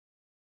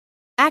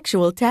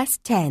Actual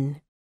Test 10.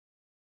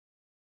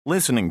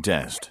 Listening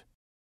test.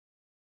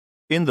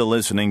 In the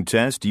listening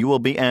test, you will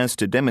be asked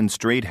to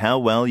demonstrate how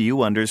well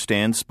you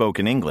understand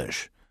spoken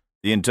English.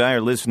 The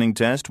entire listening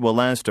test will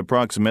last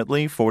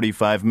approximately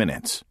 45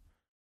 minutes.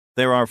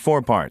 There are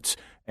 4 parts,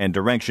 and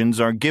directions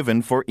are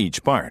given for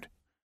each part.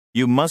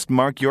 You must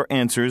mark your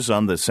answers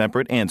on the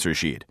separate answer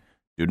sheet.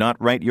 Do not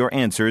write your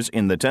answers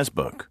in the test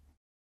book.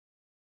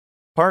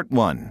 Part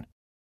 1.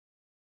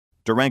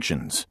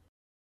 Directions.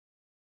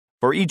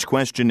 For each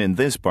question in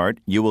this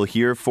part, you will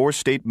hear 4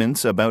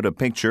 statements about a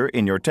picture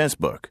in your test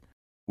book.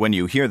 When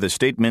you hear the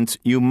statements,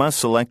 you must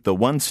select the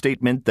one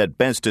statement that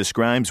best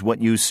describes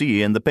what you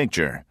see in the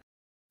picture.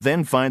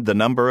 Then find the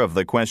number of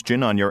the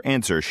question on your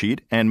answer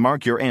sheet and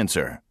mark your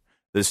answer.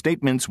 The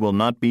statements will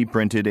not be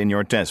printed in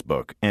your test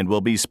book and will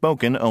be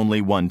spoken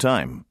only one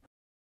time.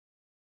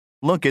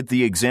 Look at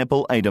the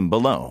example item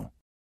below.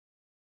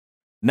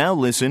 Now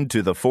listen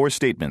to the 4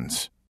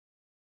 statements.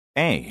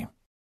 A.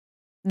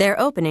 They're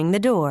opening the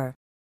door.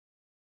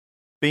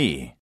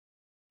 B.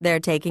 They're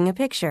taking a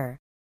picture.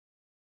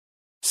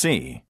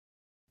 C.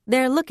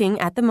 They're looking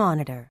at the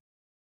monitor.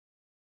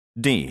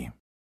 D.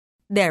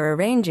 They're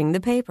arranging the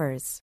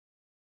papers.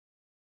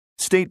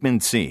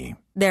 Statement C.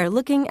 They're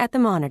looking at the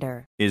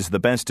monitor. Is the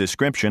best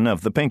description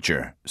of the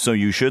picture, so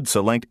you should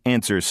select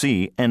answer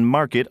C and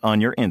mark it on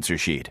your answer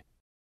sheet.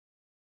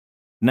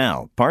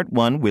 Now, part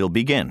 1 will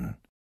begin.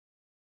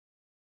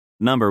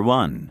 Number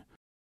 1.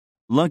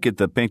 Look at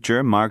the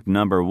picture marked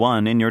number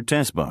 1 in your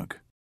test book.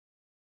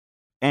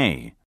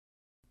 A.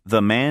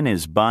 The man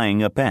is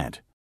buying a pet.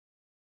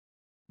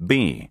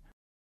 B.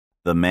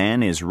 The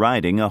man is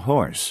riding a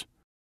horse.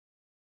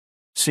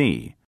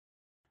 C.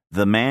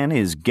 The man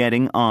is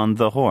getting on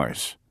the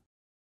horse.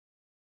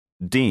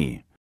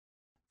 D.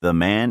 The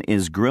man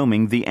is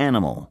grooming the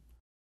animal.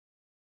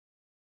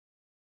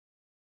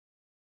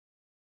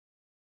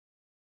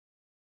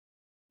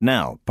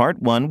 Now,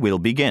 part 1 will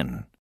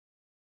begin.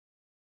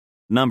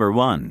 Number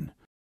 1.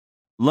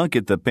 Look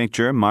at the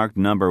picture marked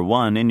number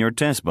 1 in your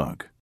test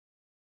book.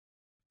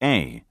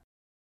 A.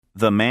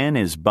 The man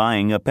is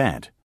buying a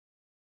pet.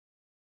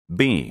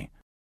 B.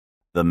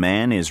 The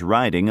man is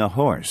riding a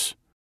horse.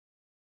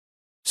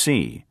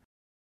 C.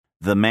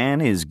 The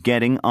man is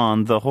getting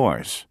on the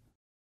horse.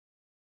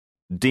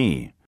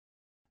 D.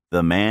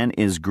 The man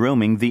is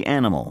grooming the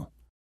animal.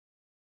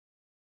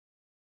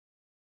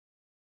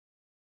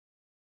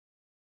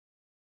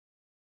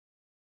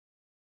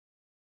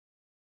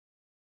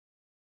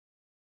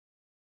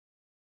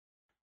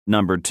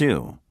 Number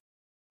 2.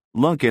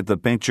 Look at the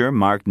picture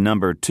marked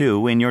number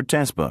 2 in your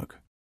test book.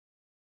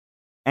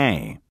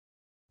 A.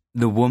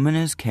 The woman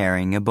is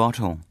carrying a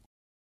bottle.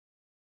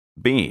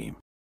 B.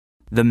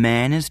 The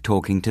man is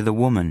talking to the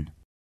woman.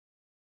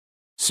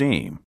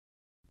 C.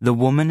 The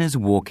woman is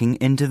walking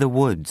into the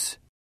woods.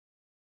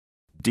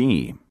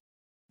 D.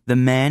 The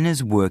man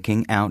is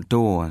working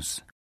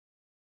outdoors.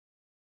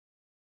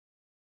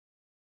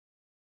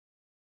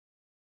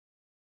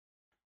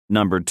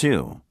 Number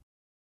 2.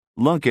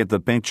 Look at the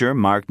picture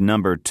marked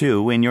number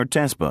 2 in your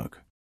test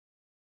book.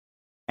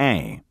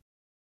 A.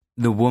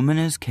 The woman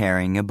is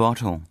carrying a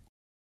bottle.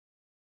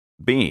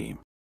 B.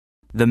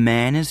 The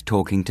man is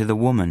talking to the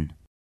woman.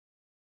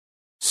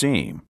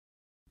 C.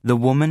 The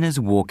woman is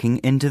walking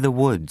into the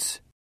woods.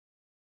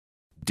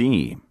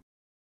 D.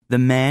 The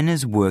man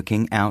is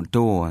working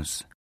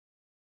outdoors.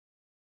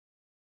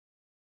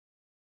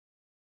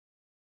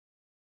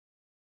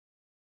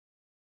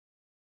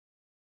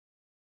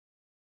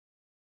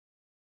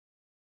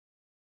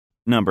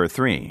 Number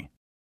 3.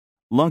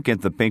 Look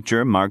at the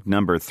picture marked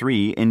number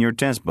 3 in your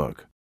test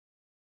book.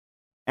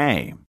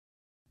 A.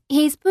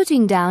 He's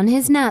putting down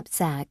his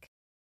knapsack.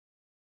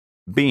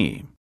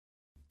 B.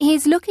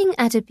 He's looking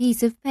at a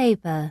piece of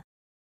paper.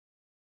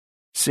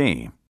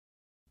 C.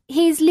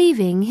 He's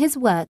leaving his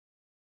work.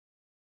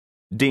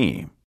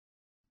 D.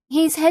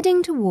 He's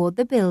heading toward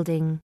the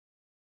building.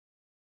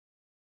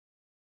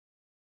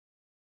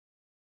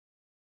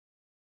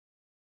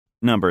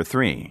 Number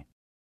 3.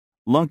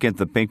 Look at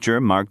the picture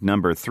marked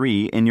number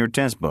 3 in your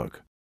test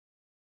book.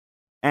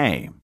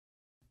 A.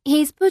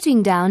 He's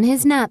putting down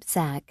his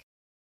knapsack.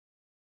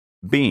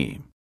 B.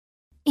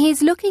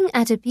 He's looking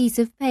at a piece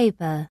of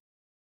paper.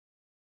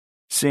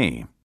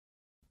 C.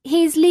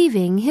 He's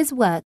leaving his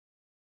work.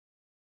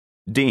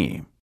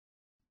 D.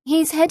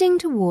 He's heading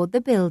toward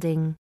the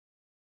building.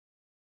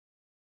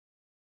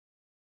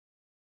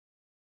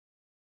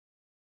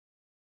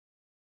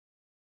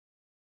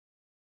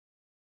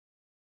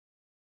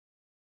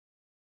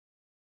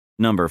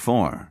 Number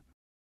 4.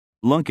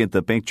 Look at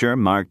the picture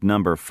marked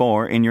number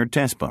 4 in your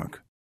test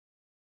book.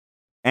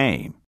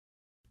 A.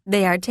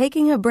 They are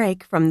taking a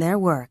break from their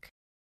work.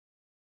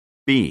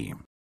 B.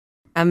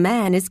 A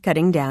man is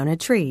cutting down a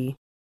tree.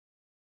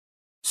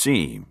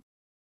 C.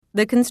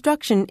 The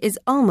construction is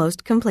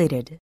almost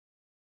completed.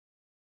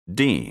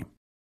 D.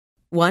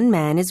 One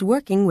man is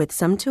working with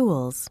some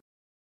tools.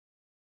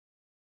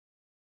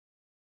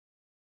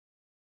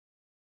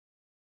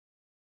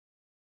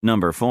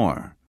 Number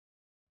 4.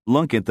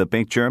 Look at the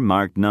picture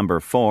marked number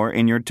 4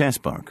 in your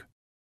test book.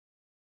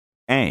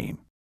 A.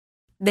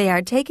 They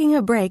are taking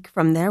a break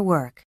from their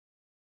work.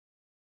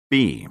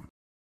 B.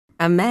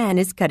 A man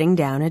is cutting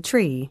down a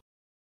tree.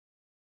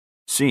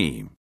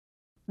 C.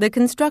 The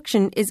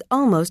construction is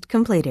almost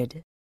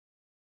completed.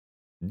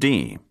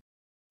 D.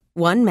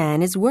 One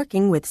man is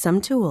working with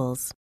some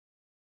tools.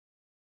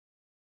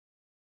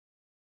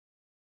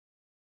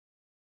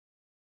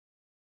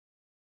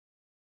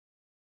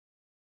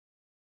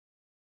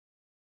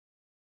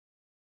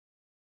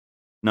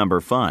 Number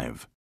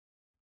 5.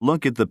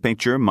 Look at the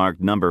picture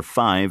marked number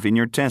 5 in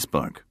your test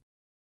book.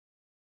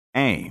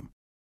 A.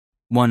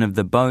 One of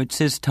the boats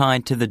is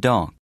tied to the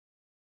dock.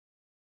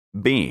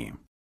 B.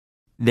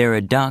 There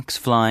are ducks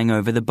flying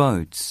over the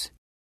boats.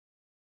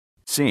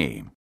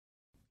 C.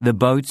 The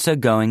boats are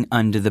going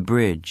under the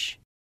bridge.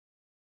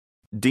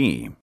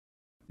 D.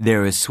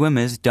 There are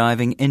swimmers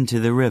diving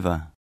into the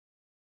river.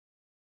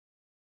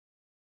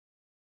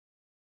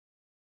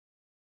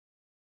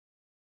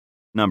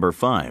 Number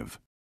 5.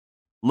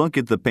 Look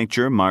at the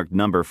picture marked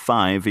number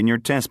 5 in your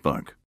test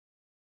book.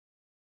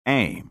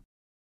 A.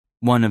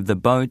 One of the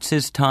boats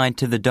is tied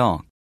to the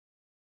dock.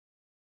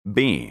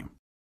 B.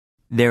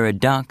 There are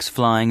ducks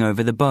flying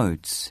over the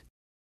boats.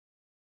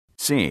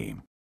 C.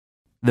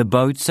 The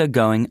boats are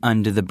going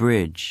under the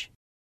bridge.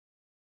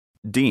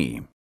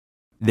 D.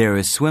 There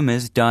are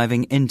swimmers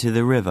diving into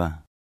the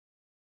river.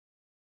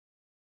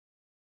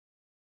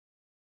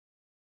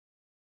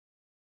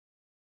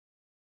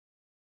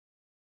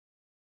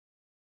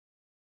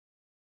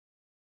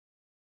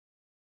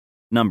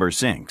 Number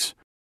 6.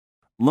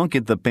 Look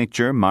at the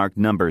picture marked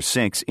number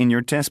 6 in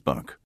your test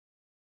book.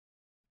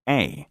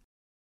 A.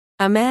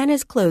 A man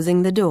is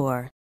closing the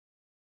door.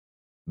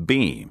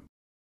 B.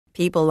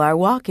 People are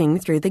walking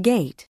through the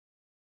gate.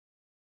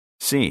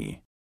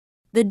 C.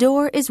 The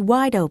door is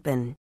wide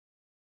open.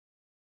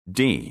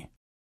 D.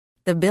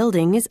 The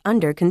building is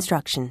under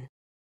construction.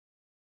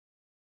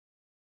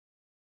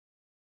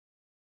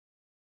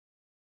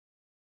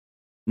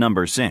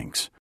 Number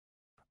 6.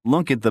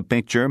 Look at the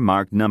picture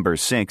marked number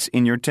 6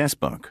 in your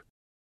test book.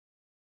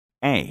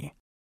 A.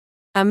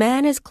 A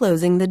man is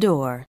closing the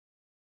door.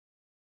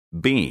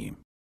 B.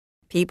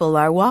 People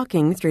are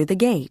walking through the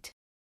gate.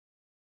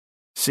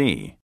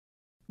 C.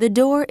 The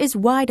door is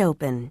wide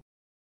open.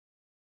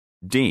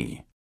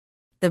 D.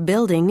 The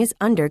building is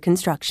under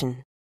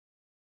construction.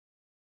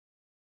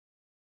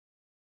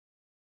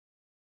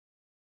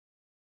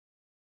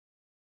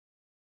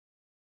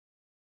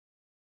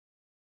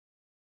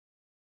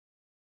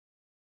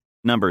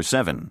 Number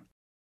 7.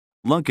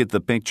 Look at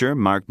the picture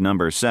marked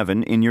number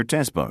 7 in your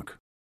test book.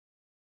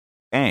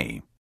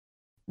 A.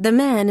 The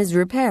man is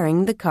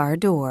repairing the car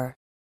door.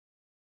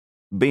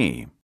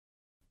 B.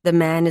 The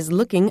man is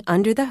looking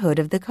under the hood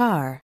of the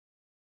car.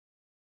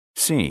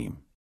 C.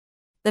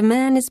 The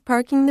man is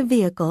parking the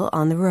vehicle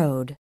on the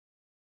road.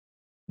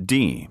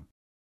 D.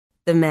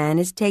 The man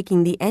is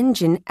taking the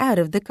engine out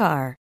of the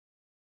car.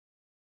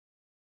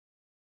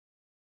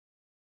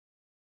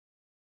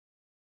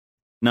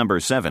 Number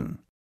 7.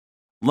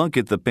 Look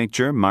at the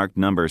picture marked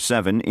number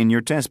 7 in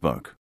your test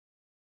book.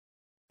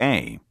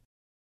 A.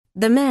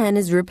 The man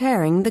is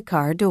repairing the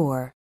car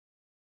door.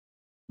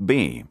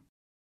 B.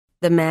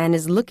 The man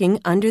is looking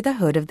under the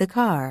hood of the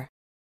car.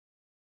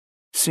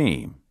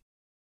 C.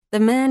 The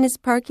man is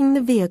parking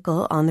the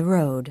vehicle on the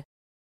road.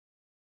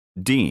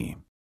 D.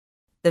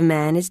 The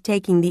man is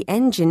taking the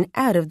engine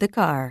out of the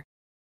car.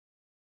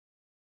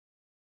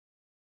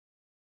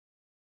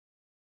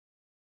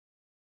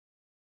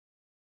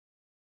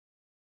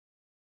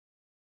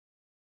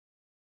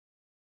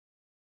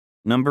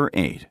 Number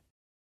 8.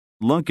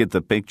 Look at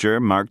the picture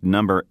marked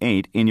number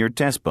 8 in your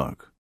test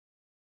book.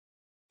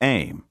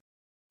 A.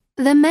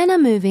 The men are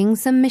moving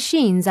some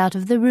machines out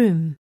of the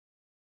room.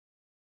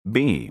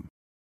 B.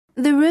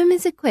 The room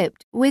is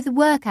equipped with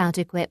workout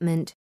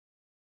equipment.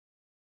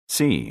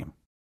 C.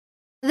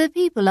 The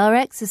people are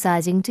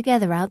exercising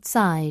together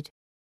outside.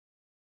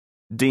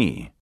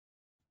 D.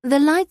 The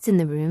lights in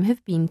the room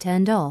have been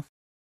turned off.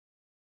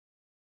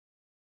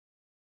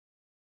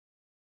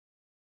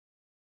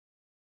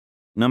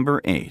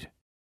 Number 8.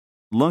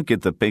 Look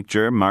at the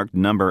picture marked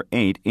number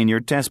 8 in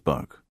your test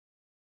book.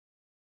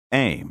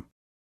 A.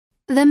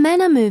 The men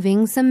are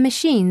moving some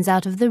machines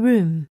out of the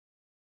room.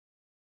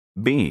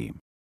 B.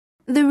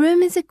 The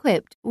room is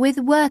equipped with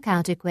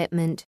workout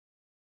equipment.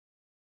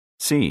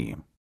 C.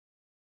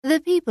 The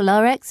people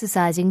are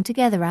exercising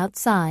together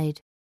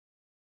outside.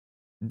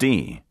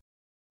 D.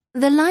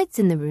 The lights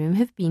in the room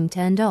have been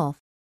turned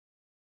off.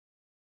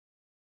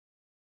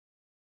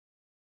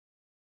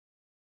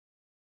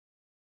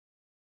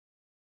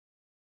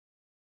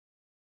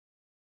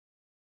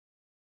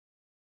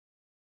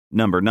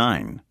 Number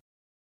 9.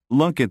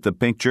 Look at the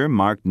picture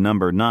marked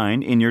number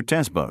 9 in your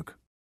test book.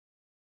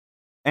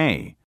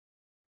 A.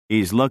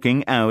 He's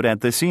looking out at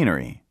the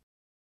scenery.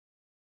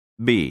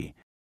 B.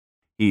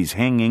 He's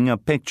hanging a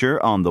picture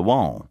on the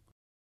wall.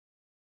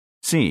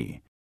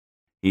 C.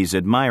 He's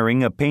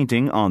admiring a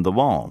painting on the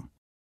wall.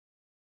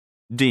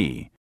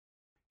 D.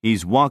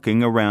 He's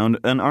walking around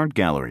an art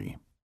gallery.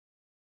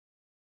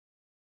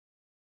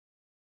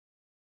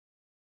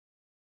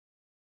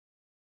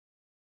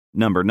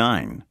 Number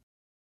 9.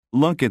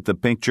 Look at the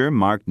picture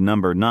marked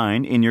number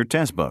 9 in your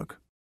test book.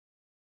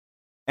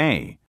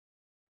 A.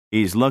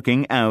 He's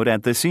looking out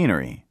at the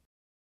scenery.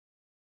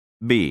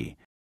 B.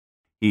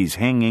 He's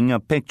hanging a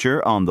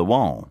picture on the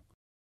wall.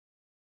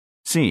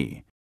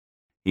 C.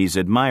 He's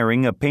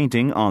admiring a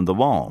painting on the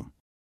wall.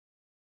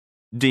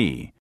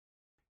 D.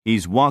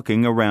 He's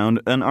walking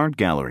around an art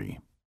gallery.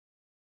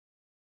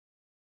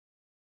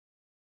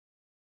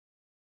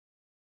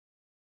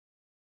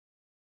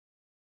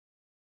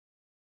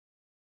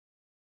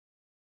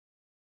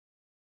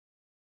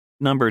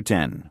 Number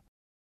 10.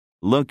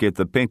 Look at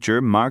the picture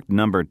marked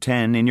number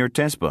 10 in your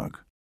test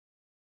book.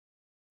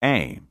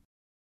 A.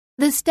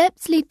 The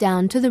steps lead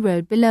down to the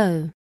road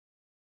below.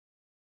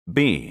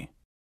 B.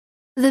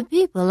 The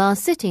people are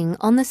sitting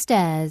on the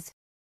stairs.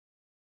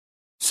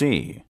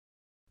 C.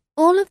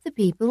 All of the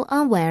people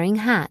are wearing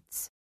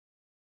hats.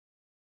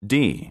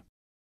 D.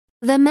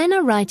 The men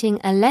are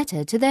writing a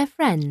letter to their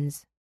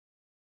friends.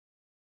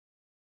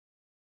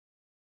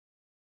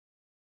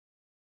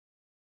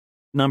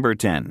 Number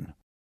 10.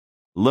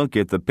 Look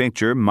at the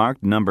picture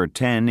marked number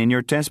 10 in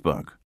your test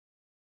book.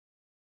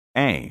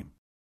 A.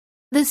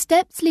 The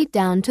steps lead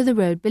down to the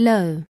road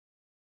below.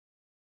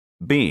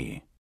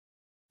 B.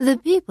 The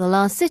people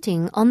are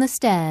sitting on the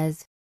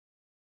stairs.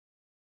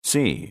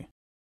 C.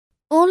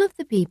 All of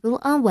the people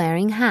are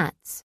wearing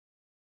hats.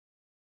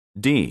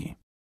 D.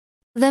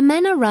 The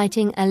men are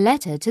writing a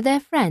letter to their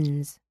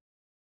friends.